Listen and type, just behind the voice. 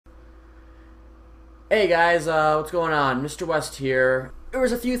Hey guys, what's going on? Mr. West here. There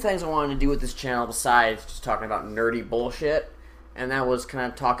was a few things I wanted to do with this channel besides just talking about nerdy bullshit, and that was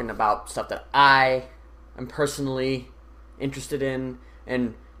kind of talking about stuff that I am personally interested in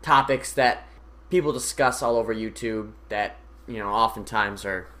and topics that people discuss all over YouTube that, oftentimes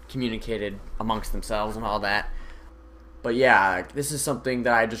are communicated amongst themselves and all that. But yeah, this is something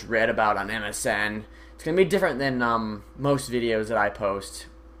that I just read about on MSN. It's going to be different than most videos that I post,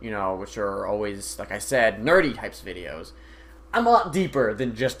 which are always, like I said, nerdy types videos. I'm a lot deeper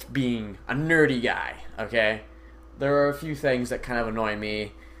than just being a nerdy guy, okay? There are a few things that kind of annoy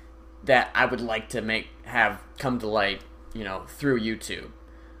me that I would like to have come to light, through YouTube.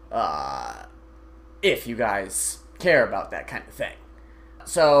 If you guys care about that kind of thing.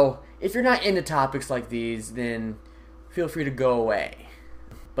 So, if you're not into topics like these, then feel free to go away.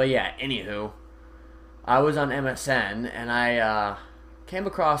 But yeah, anywho, I was on MSN, and I came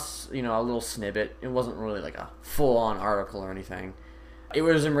across, a little snippet. It wasn't really like a full-on article or anything. It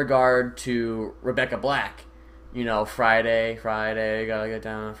was in regard to Rebecca Black. Friday, gotta get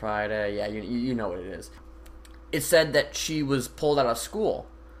down on Friday. Yeah, you know what it is. It said that she was pulled out of school.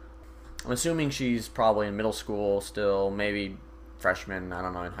 I'm assuming she's probably in middle school still, maybe freshman, I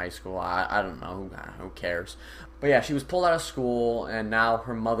don't know, in high school. I don't know, who cares. But yeah, she was pulled out of school, and now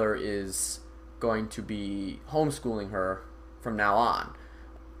her mother is going to be homeschooling her from now on.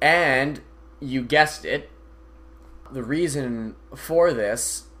 And, you guessed it, the reason for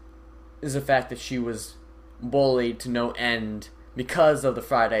this is the fact that she was bullied to no end because of the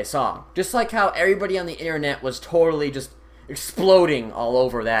Friday song. Just like how everybody on the internet was totally just exploding all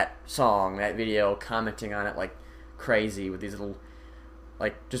over that song, that video, commenting on it like crazy with these little,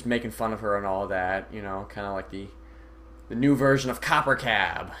 just making fun of her and all that, kind of like the new version of Copper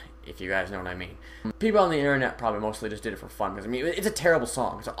Cab, if you guys know what I mean. People on the internet probably mostly just did it for fun, because it's a terrible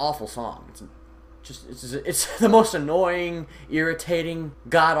song. It's an awful song. It's the most annoying, irritating,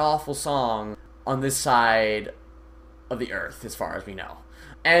 god-awful song on this side of the earth, as far as we know.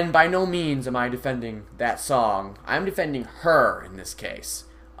 And by no means am I defending that song. I'm defending her in this case.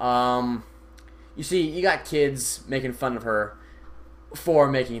 You see, you got kids making fun of her for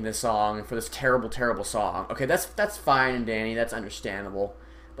making this song, for this terrible, terrible song. Okay, that's fine and dandy, that's understandable.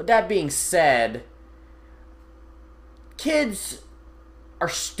 But that being said, kids are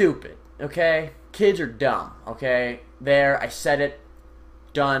stupid, okay? Kids are dumb, okay? There, I said it,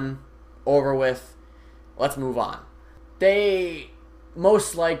 done, over with, let's move on. They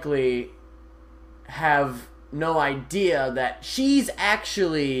most likely have no idea that she's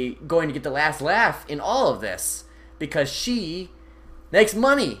actually going to get the last laugh in all of this, because she makes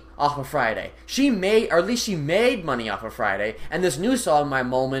money off of Friday. She made money off of Friday, and this new song, My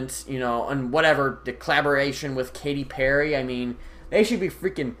Moment, and whatever, the collaboration with Katy Perry, they should be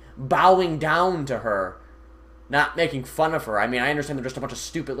freaking bowing down to her, not making fun of her. I understand they're just a bunch of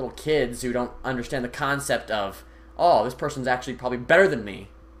stupid little kids who don't understand the concept of, oh, this person's actually probably better than me.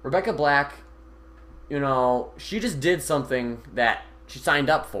 Rebecca Black, she just did something that she signed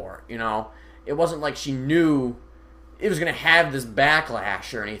up for, It wasn't like she knew it was going to have this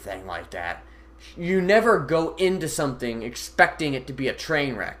backlash or anything like that. You never go into something expecting it to be a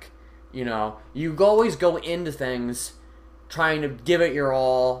train wreck, You always go into things trying to give it your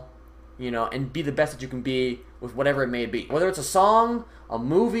all, and be the best that you can be with whatever it may be. Whether it's a song, a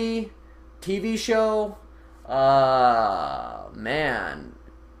movie, TV show,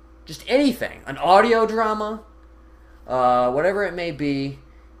 just anything. An audio drama, whatever it may be,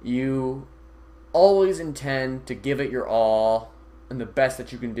 you always intend to give it your all and the best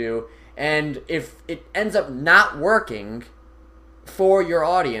that you can do. And if it ends up not working for your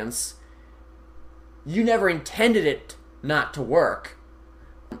audience, you never intended it not to work.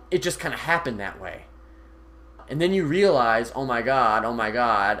 It just kind of happened that way. And then you realize, oh my god,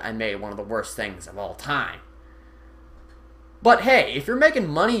 I made one of the worst things of all time. But hey, if you're making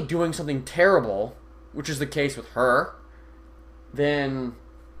money doing something terrible, which is the case with her, then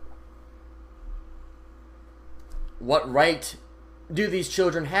what right do these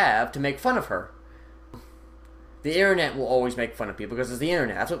children have to make fun of her? The internet will always make fun of people because it's the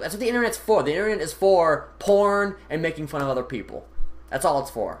internet. That's what the internet's for. The internet is for porn and making fun of other people. That's all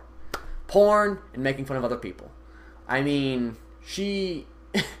it's for. Porn and making fun of other people. I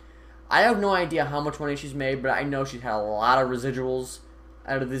have no idea how much money she's made, but I know she's had a lot of residuals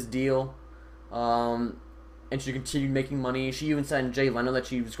out of this deal. And she continued making money. She even said in Jay Leno that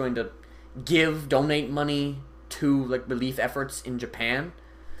she was going to donate money to relief efforts in Japan.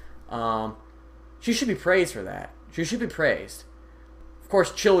 She should be praised for that. She should be praised. Of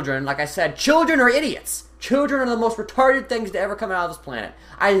course, children, like I said, children are idiots. Children are the most retarded things to ever come out of this planet.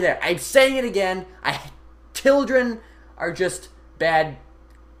 I'm saying it again. Children are just bad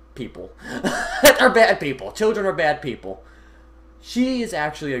people. Are bad people. Children are bad people. She is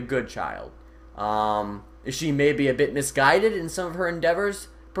actually a good child. Is she maybe a bit misguided in some of her endeavors?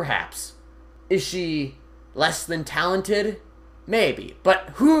 Perhaps. Is she less than talented? Maybe.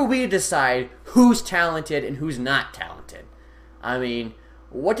 But who are we to decide who's talented and who's not talented? I mean,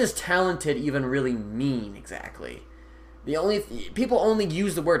 what does talented even really mean exactly? People only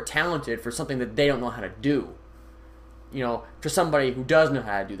use the word talented for something that they don't know how to do. You know, for somebody who does know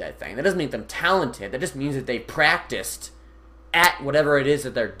how to do that thing. That doesn't make them talented. That just means that they practiced at whatever it is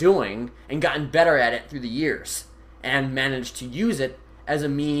that they're doing and gotten better at it through the years and managed to use it as a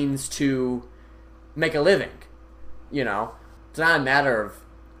means to make a living. You know, it's not a matter of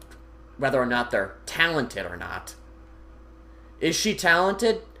whether or not they're talented or not. Is she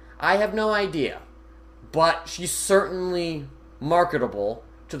talented? I have no idea. But she's certainly marketable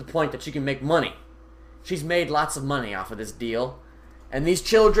to the point that she can make money. She's made lots of money off of this deal. And these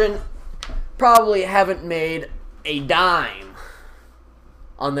children probably haven't made a dime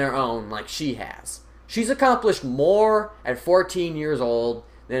on their own like she has. She's accomplished more at 14 years old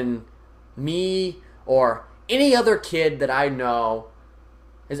than me or any other kid that I know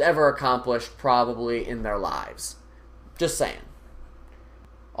has ever accomplished probably in their lives. Just saying.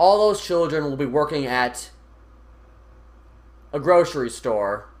 All those children will be working at a grocery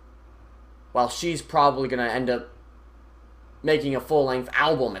store while she's probably going to end up making a full-length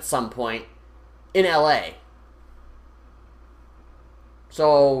album at some point in LA.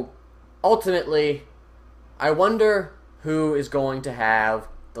 So, ultimately, I wonder who is going to have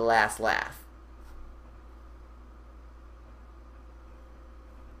the last laugh.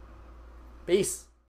 Peace.